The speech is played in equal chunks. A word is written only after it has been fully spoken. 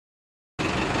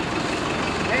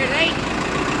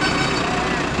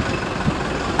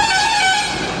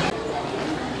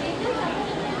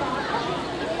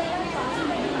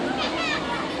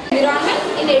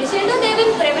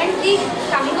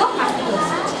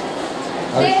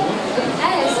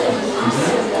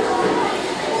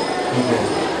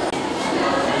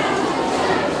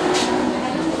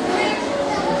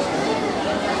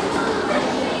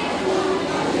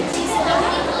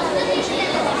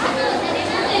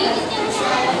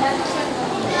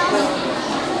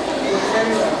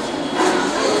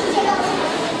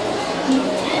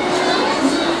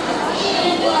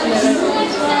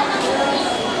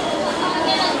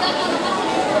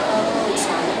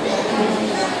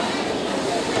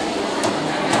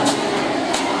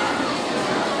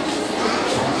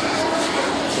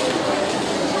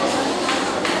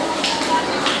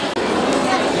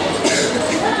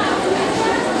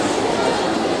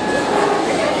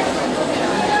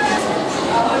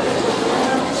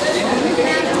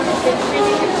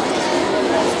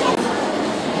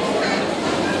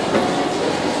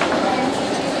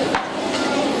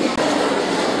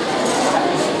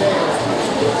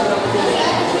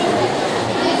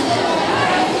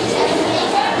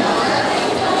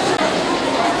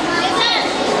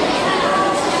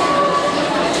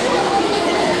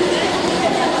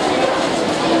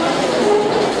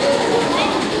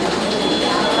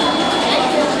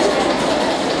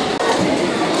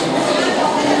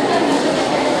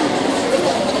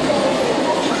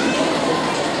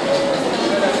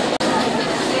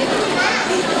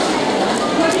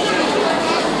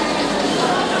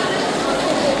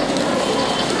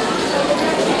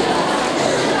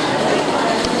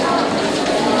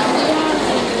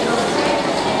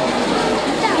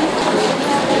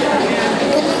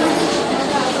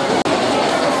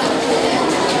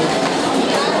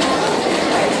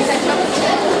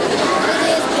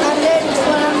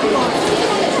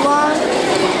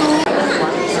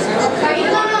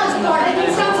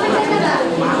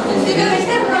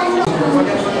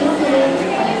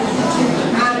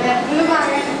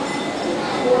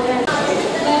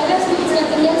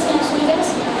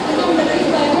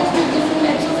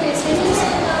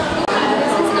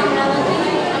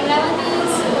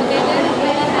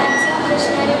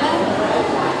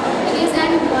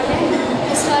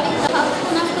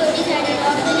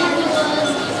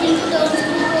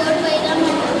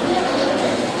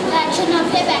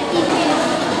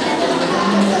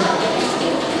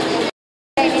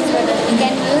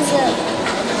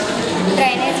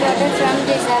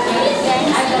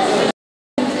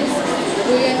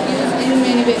get used in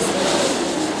many ways.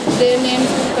 Their names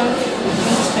will come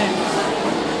understand.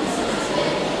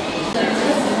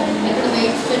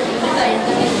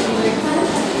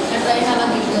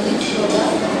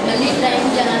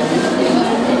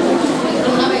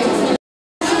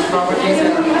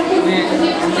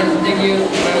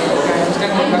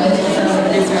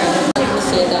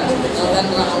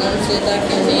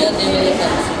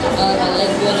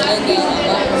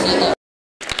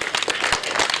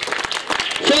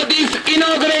 For this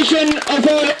inauguration of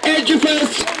our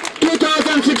EduFest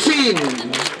 2016,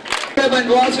 and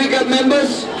Wasvika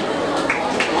members,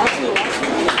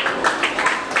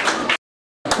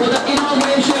 for the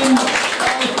inauguration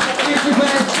of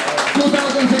EduFest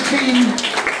 2016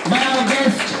 by our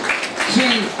guest, Sri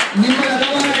Nimmala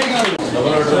Naidu.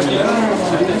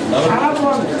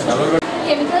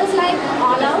 Chemicals like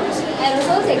all-outs,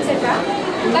 aerosols, etc.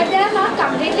 But they are not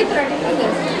completely protecting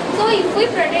us. So if we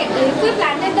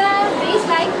planted the trees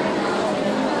like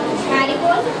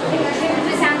marigold,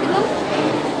 chrysanthemum,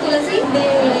 tulasi, the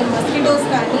mosquitoes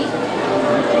candy,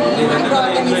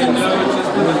 microorganisms.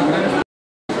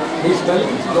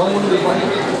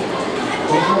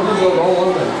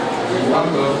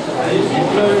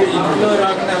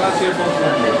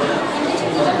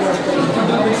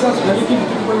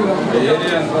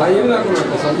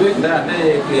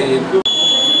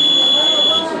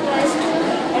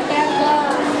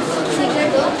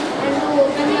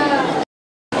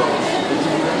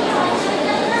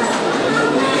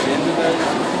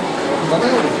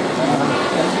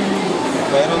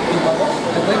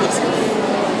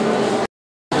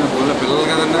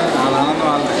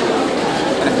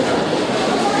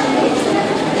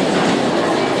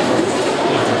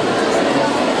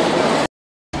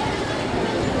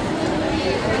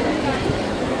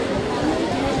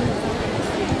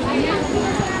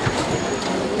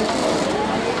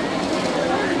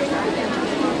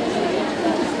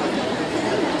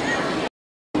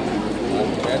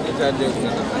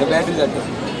 The battery charge.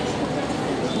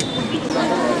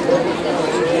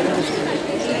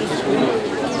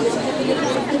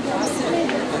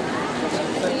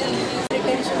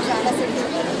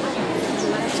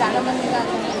 చాలా మంది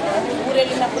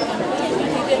ఊరెళ్ళినప్పుడు మనకి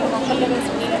detail మొక్కల్లో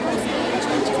వేసి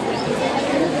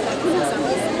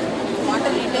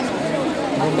water retain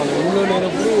మన ఊళ్ళో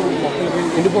లేనప్పుడు మొక్కలకి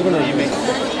ఎండిపోకుండా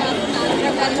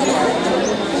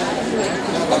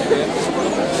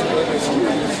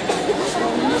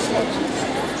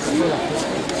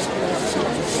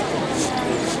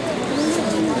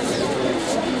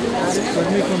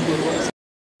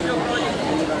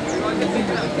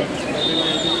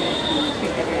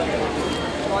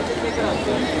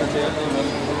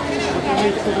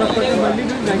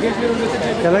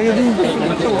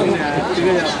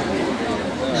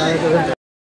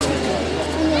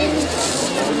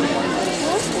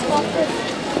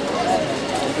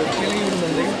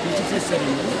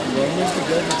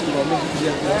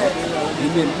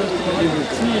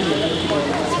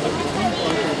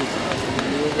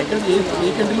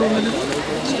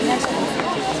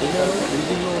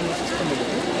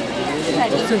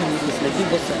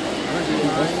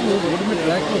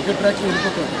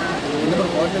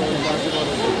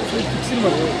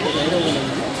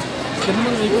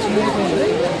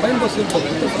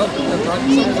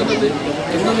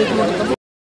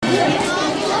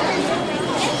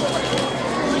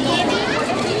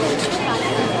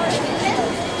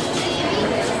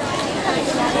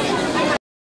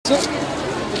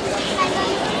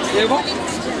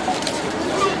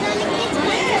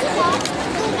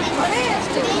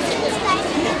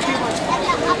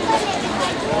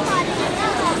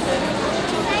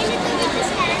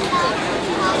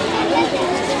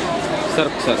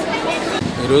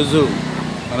ఈరోజు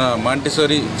మన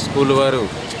మాంటెసోరీ స్కూల్ వారు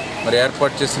మరి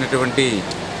ఏర్పాటు చేసినటువంటి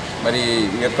మరి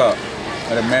ఈ యొక్క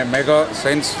మెగా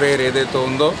సైన్స్ ఫెయిర్ ఏదైతే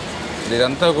ఉందో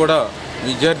ఇదంతా కూడా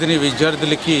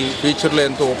విద్యార్థులకి ఫ్యూచర్లో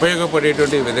ఎంతో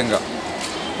ఉపయోగపడేటువంటి విధంగా,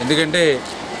 ఎందుకంటే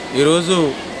ఈరోజు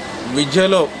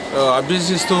విద్యలో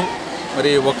అభ్యసిస్తూ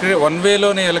మరి వన్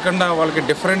వేలోనే వెళ్ళకుండా వాళ్ళకి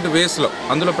డిఫరెంట్ వేస్లో,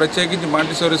 అందులో ప్రత్యేకించి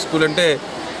మాంటెసోరీ స్కూల్ అంటే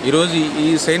ఈరోజు ఈ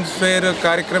సైన్స్ ఫెయిర్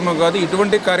కార్యక్రమం కాదు,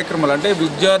 ఇటువంటి కార్యక్రమాలు అంటే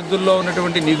విద్యార్థుల్లో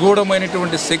ఉన్నటువంటి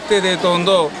నిగూఢమైనటువంటి శక్తి ఏదైతే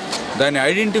ఉందో దాన్ని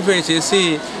ఐడెంటిఫై చేసి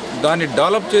దాన్ని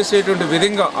డెవలప్ చేసేటువంటి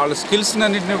విధంగా వాళ్ళ స్కిల్స్ని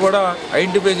అన్నింటినీ కూడా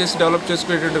ఐడెంటిఫై చేసి డెవలప్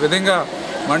చేసుకునేటువంటి విధంగా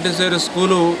మాంటెసోరీ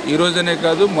స్కూలు ఈరోజనే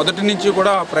కాదు మొదటి నుంచి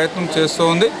కూడా ప్రయత్నం చేస్తూ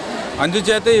ఉంది.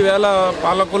 అందుచేత ఈవేళ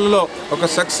పాలకొల్లులో ఒక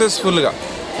సక్సెస్ఫుల్గా,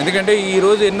 ఎందుకంటే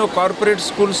ఈరోజు ఎన్నో కార్పొరేట్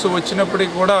స్కూల్స్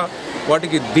వచ్చినప్పటికీ కూడా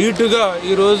వాటికి ధీటుగా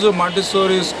ఈరోజు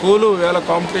మాంటెసోరీ స్కూలు వేళ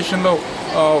కాంపిటీషన్లో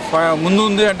ముందు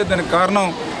ఉంది అంటే దానికి కారణం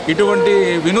ఇటువంటి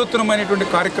వినూత్నమైనటువంటి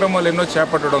కార్యక్రమాలు ఎన్నో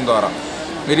చేపట్టడం ద్వారా.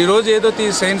 మీరు ఈరోజు ఏదైతే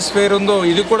ఈ సైన్స్ ఫెయిర్ ఉందో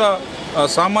ఇది కూడా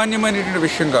సామాన్యమైనటువంటి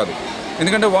విషయం కాదు.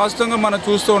 ఎందుకంటే వాస్తవంగా మనం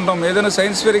చూస్తూ ఉంటాం, ఏదైనా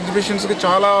సైన్స్ ఫెయిర్ ఎగ్జిబిషన్స్కి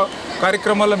చాలా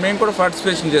కార్యక్రమాల్లో మేము కూడా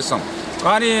పార్టిసిపేషన్ చేస్తాం.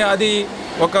 కానీ అది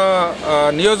ఒక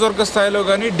నియోజకవర్గ స్థాయిలో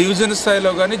కానీ, డివిజన్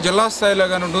స్థాయిలో కానీ, జిల్లా స్థాయిలో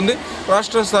కానీ ఉంటుంది,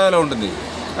 రాష్ట్ర స్థాయిలో ఉంటుంది.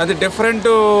 అది డిఫరెంట్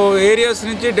ఏరియాస్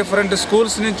నుంచి, డిఫరెంట్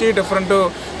స్కూల్స్ నుంచి, డిఫరెంట్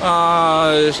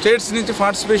స్టేట్స్ నుంచి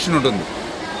పార్టిసిపేషన్ ఉంటుంది.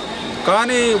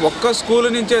 కానీ ఒక్క స్కూల్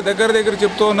నుంచే దగ్గర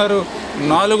చెప్తూ ఉన్నారు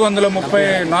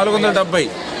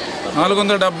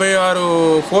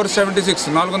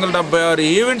 476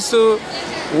 events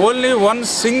only one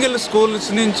single schools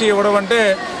నుంచి ఇవ్వడం అంటే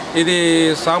ఇది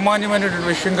సామాన్యమైనటువంటి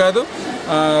విషయం కాదు.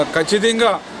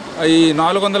 ఖచ్చితంగా ఈ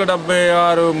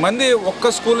 476 మంది ఒక్క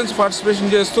స్కూల్ నుంచి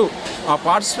పార్టిసిపేషన్ చేస్తూ, ఆ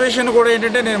పార్టిసిపేషన్ కూడా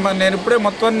ఏంటంటే నేను ఇప్పుడే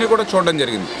మొత్తాన్ని కూడా చూడడం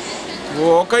జరిగింది.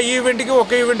 ఒక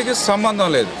ఈవెంట్కి సంబంధం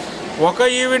లేదు. ఒక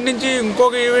ఈవెంట్ నుంచి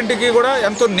ఇంకొక ఈవెంట్కి కూడా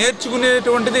ఎంతో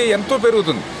నేర్చుకునేటువంటిది ఎంతో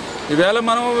పెరుగుతుంది. ఈవేళ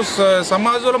మనం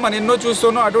సమాజంలో మనం ఎన్నో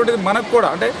చూస్తున్నాం. అటువంటిది మనకు కూడా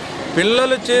అంటే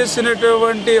పిల్లలు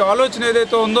చేసినటువంటి ఆలోచన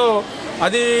ఏదైతే ఉందో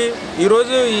అది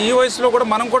ఈరోజు ఈ వయసులో కూడా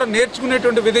మనం కూడా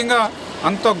నేర్చుకునేటువంటి విధంగా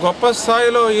అంత గొప్ప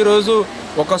స్థాయిలో ఈరోజు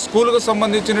ఒక స్కూల్కు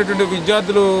సంబంధించినటువంటి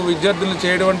విద్యార్థులు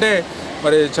చేయడం అంటే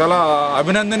మరి చాలా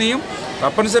అభినందనీయం.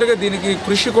 తప్పనిసరిగా దీనికి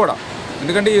కృషి కూడా.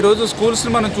 ఎందుకంటే ఈరోజు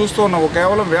స్కూల్స్ని మనం చూస్తూ ఉన్నాం,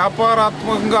 కేవలం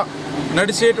వ్యాపారాత్మకంగా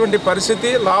నడిచేటువంటి పరిస్థితి,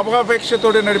 లాభాపేక్షతో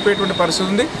నడిపేటువంటి పరిస్థితి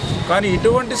ఉంది. కానీ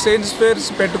ఇటువంటి సైన్స్ ఫెయిర్స్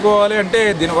పెట్టుకోవాలి అంటే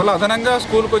దీనివల్ల అదనంగా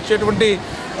స్కూల్కి వచ్చేటువంటి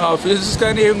ఫీజెస్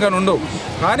కానీ ఏం కానీ ఉండవు.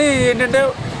 కానీ ఏంటంటే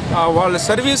వాళ్ళ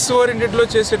సర్వీస్ ఓరియంటెడ్లో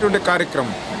చేసేటువంటి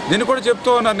కార్యక్రమం. దీన్ని కూడా చెప్తూ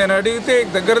ఉన్నాను. నేను అడిగితే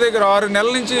దగ్గర 6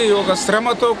 నెలల నుంచి ఒక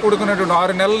శ్రమతో కూడుకున్నటువంటి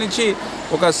 6 నెలల నుంచి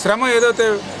ఒక శ్రమ ఏదైతే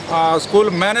స్కూల్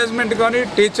మేనేజ్మెంట్ కానీ,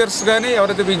 టీచర్స్ కానీ,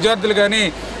 ఎవరైతే విద్యార్థులు కానీ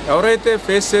ఎవరైతే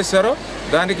ఫేస్ చేశారో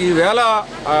దానికి ఈవేళ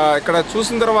ఇక్కడ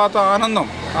చూసిన తర్వాత ఆనందం,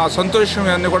 సంతోషం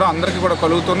ఇవన్నీ కూడా అందరికీ కూడా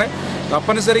కలుగుతున్నాయి.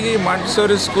 తప్పనిసరిగా ఈ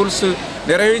మాంటెసోరీ స్కూల్స్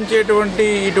నిర్వహించేటువంటి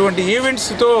ఇటువంటి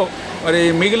ఈవెంట్స్తో మరి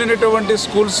మిగిలినటువంటి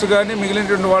స్కూల్స్ కానీ,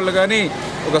 మిగిలినటువంటి వాళ్ళు కానీ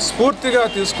ఒక స్ఫూర్తిగా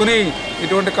తీసుకుని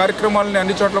ఇటువంటి కార్యక్రమాలని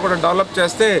అన్ని చోట్ల కూడా డెవలప్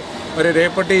చేస్తే మరి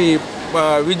రేపటి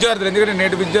విద్యార్థులు, ఎందుకంటే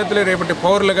నేటి విద్యార్థులే రేపటి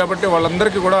పౌరులు కాబట్టి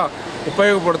వాళ్ళందరికీ కూడా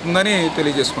ఉపయోగపడుతుందని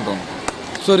తెలియజేసుకుంటాం.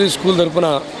 మాంటెసోరీ స్కూల్ తరఫున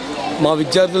మా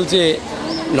విద్యార్థులచే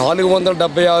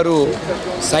 476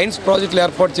 సైన్స్ ప్రాజెక్టులు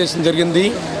ఏర్పాటు చేయడం జరిగింది.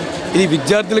 ఇది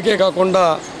విద్యార్థులకే కాకుండా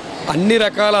అన్ని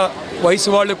రకాల వయసు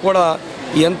వాళ్ళకు కూడా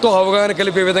ఎంతో అవగాహన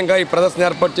కలిపే విధంగా ఈ ప్రదర్శన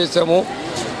ఏర్పాటు చేశాము.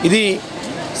 ఇది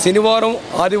శనివారం,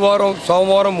 ఆదివారం,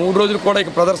 సోమవారం 3 రోజులు కూడా ఈ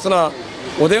ప్రదర్శన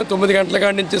ఉదయం 9 గంటల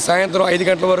కాడి నుంచి సాయంత్రం 5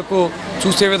 గంటల వరకు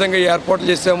చూసే విధంగా ఏర్పాట్లు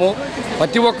చేశాము.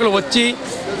 ప్రతి ఒక్కరు వచ్చి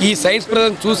ఈ సైన్స్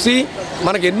ప్రదర్శన చూసి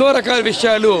మనకు ఎన్నో రకాల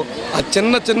విషయాలు ఆ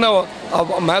చిన్న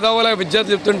మేధావుల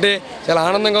విద్యార్థులు చెప్తుంటే చాలా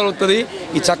ఆనందంగా ఉంటుంది.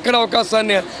 ఈ చక్కటి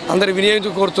అవకాశాన్ని అందరి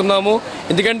వినియోగించుకోరుతున్నాము.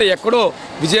 ఎందుకంటే ఎక్కడో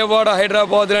విజయవాడ,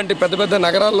 హైదరాబాద్ లాంటి పెద్ద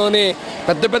నగరాల్లోనే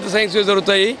పెద్ద సైన్స్ ఫెయిర్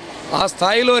జరుగుతాయి. ఆ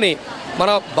స్థాయిలోని మన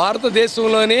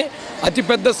భారతదేశంలోనే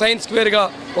అతిపెద్ద సైన్స్ ఫెయిర్గా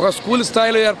ఒక స్కూల్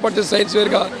స్థాయిలో ఏర్పాటు చేసే సైన్స్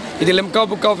ఫెయిర్గా ఇది Limca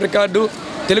book of record,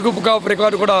 Telugu book of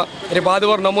record కూడా రేపు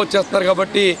ఆదివారం నమోదు చేస్తున్నారు.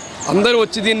 కాబట్టి అందరూ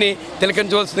వచ్చి దీన్ని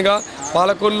తిలకించవలసిందిగా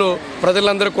పాలకొల్లు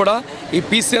ప్రజలందరూ కూడా ఈ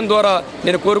PCN ద్వారా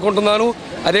నేను కోరుకుంటున్నాను.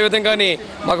 అదేవిధంగానే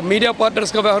మాకు మీడియా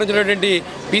పార్ట్నర్స్గా వ్యవహరించినటువంటి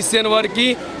PCN వారికి,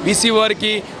 BC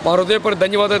వారికి మా హృదయపూర్వక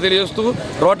ధన్యవాదాలు తెలియజేస్తూ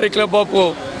rotary club of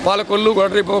Palakollu,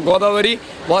 rotary Godavari,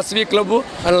 Vasavi club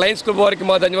and Lions club వారికి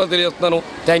మా ధన్యవాదాలు తెలియజేస్తున్నాను.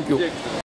 Thank you.